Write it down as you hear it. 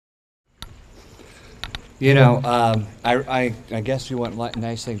You know, I guess you want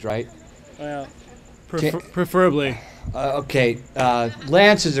nice things, right? Well, preferably. Okay,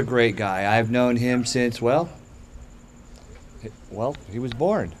 Lance is a great guy. I've known him since, well, he was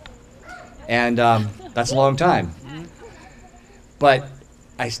born. And that's a long time. But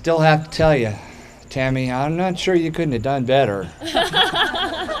I still have to tell you, Tammy, I'm not sure you couldn't have done better.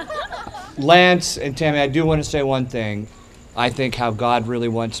 Lance and Tammy, I do want to say one thing. I think how God really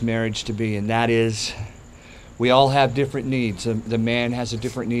wants marriage to be, and that is we all have different needs. The man has a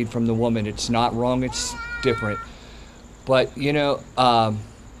different need from the woman. It's not wrong, it's different. But, you know,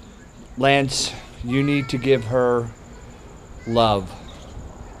 Lance, you need to give her love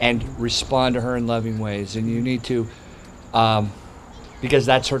and respond to her in loving ways. And you need to, because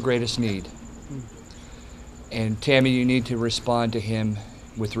that's her greatest need. And Tammy, you need to respond to him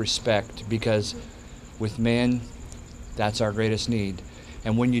with respect, because with men, that's our greatest need.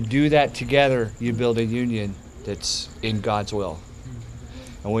 And when you do that together, you build a union that's in God's will.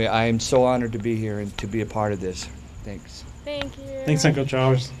 And I am so honored to be here and to be a part of this. Thanks. Thank you. Thanks, Uncle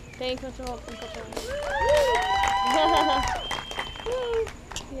Charles. Thank Uncle Charles.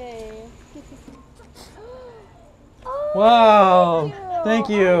 Yay. Wow. Thank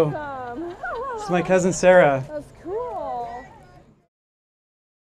you. Awesome. It's my cousin Sarah. That's